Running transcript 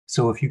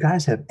So if you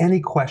guys have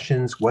any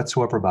questions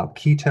whatsoever about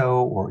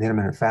keto or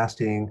intermittent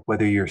fasting,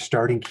 whether you're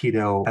starting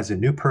keto as a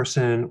new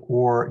person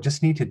or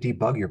just need to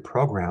debug your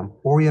program,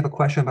 or you have a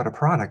question about a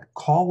product,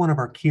 call one of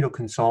our keto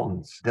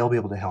consultants. They'll be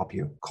able to help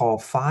you. Call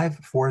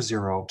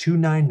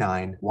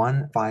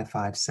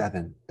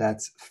 540-299-1557.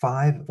 That's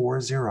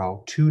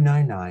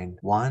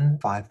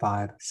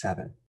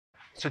 540-299-1557.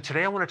 So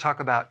today I want to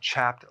talk about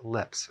chapped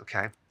lips,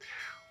 okay?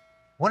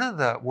 One of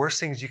the worst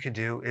things you can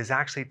do is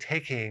actually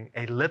taking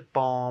a lip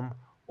balm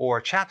or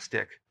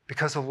chapstick,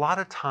 because a lot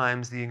of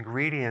times the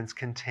ingredients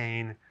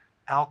contain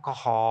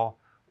alcohol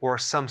or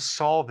some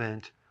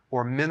solvent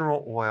or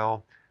mineral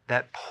oil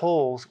that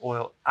pulls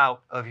oil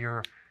out of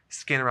your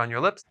skin around your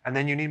lips, and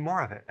then you need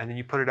more of it. And then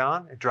you put it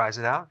on, it dries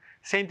it out.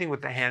 Same thing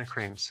with the hand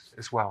creams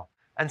as well.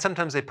 And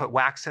sometimes they put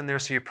wax in there,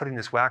 so you're putting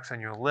this wax on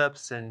your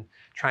lips and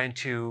trying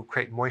to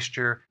create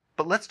moisture.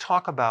 But let's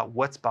talk about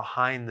what's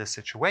behind this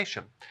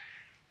situation.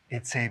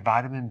 It's a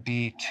vitamin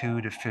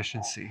B2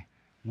 deficiency.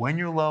 When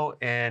you're low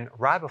in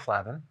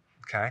riboflavin,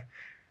 okay,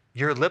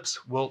 your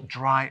lips will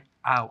dry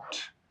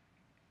out.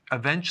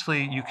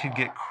 Eventually, you could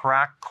get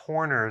cracked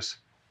corners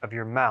of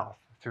your mouth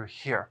through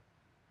here.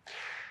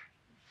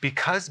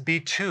 Because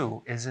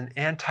B2 is an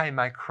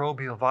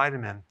antimicrobial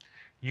vitamin,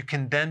 you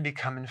can then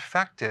become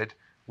infected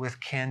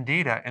with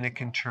candida and it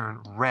can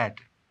turn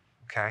red,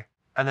 okay?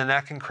 And then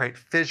that can create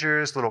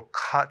fissures, little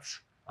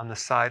cuts on the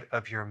side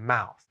of your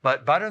mouth.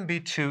 But vitamin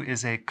B2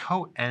 is a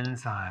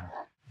coenzyme.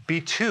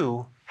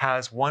 B2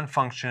 has one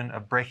function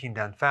of breaking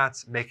down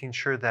fats, making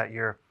sure that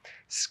your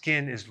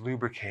skin is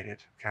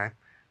lubricated, okay?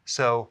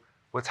 So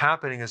what's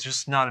happening is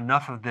just not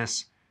enough of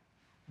this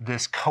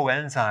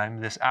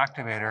coenzyme, this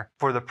activator,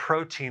 for the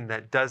protein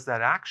that does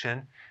that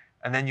action,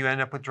 and then you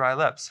end up with dry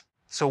lips.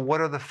 So what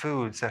are the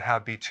foods that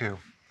have B2?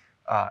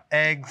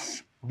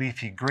 Eggs,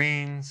 leafy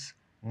greens,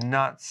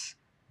 nuts,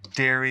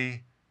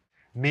 dairy.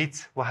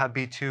 Meats will have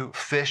B2,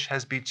 fish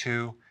has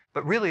B2,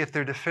 but really if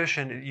they're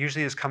deficient, it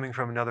usually is coming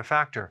from another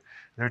factor.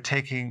 They're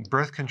taking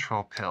birth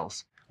control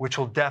pills, which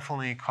will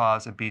definitely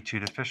cause a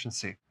B2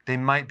 deficiency. They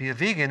might be a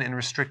vegan and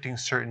restricting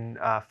certain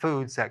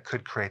foods that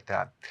could create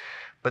that.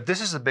 But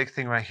this is a big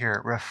thing right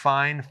here.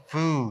 Refined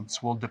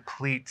foods will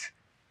deplete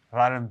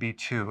vitamin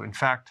B2. In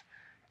fact,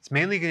 it's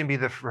mainly going to be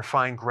the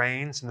refined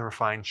grains and the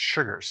refined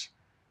sugars.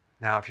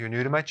 Now, if you're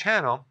new to my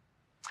channel,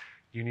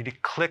 you need to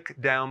click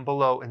down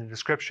below in the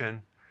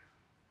description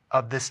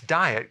of this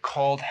diet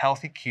called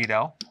healthy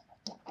keto,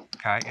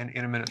 okay, and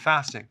intermittent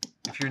fasting.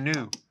 If you're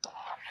new,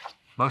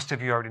 most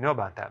of you already know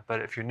about that,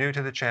 but if you're new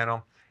to the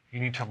channel,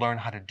 you need to learn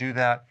how to do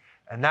that.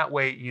 And that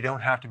way you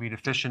don't have to be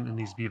deficient in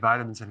these B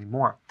vitamins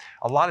anymore.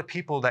 A lot of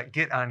people that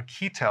get on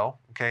keto,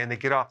 okay, and they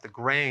get off the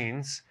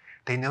grains,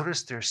 they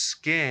notice their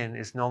skin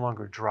is no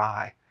longer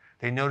dry.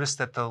 They notice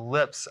that the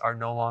lips are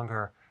no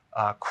longer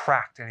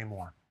cracked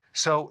anymore.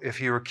 So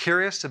if you were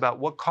curious about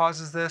what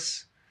causes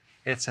this,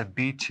 it's a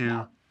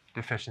B2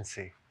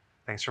 deficiency.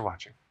 Thanks for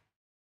watching.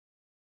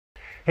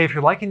 Hey, if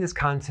you're liking this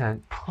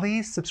content,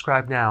 please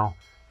subscribe now,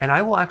 and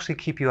I will actually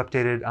keep you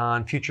updated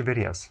on future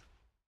videos.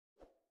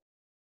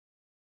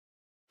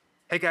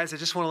 Hey guys, I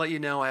just want to let you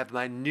know I have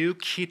my new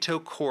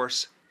keto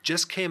course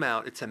just came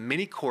out. It's a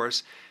mini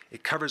course.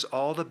 It covers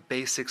all the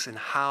basics and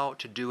how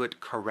to do it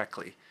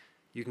correctly.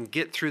 You can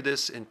get through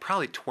this in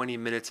probably 20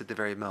 minutes at the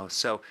very most.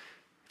 So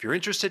if you're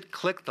interested,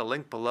 click the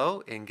link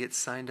below and get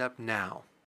signed up now.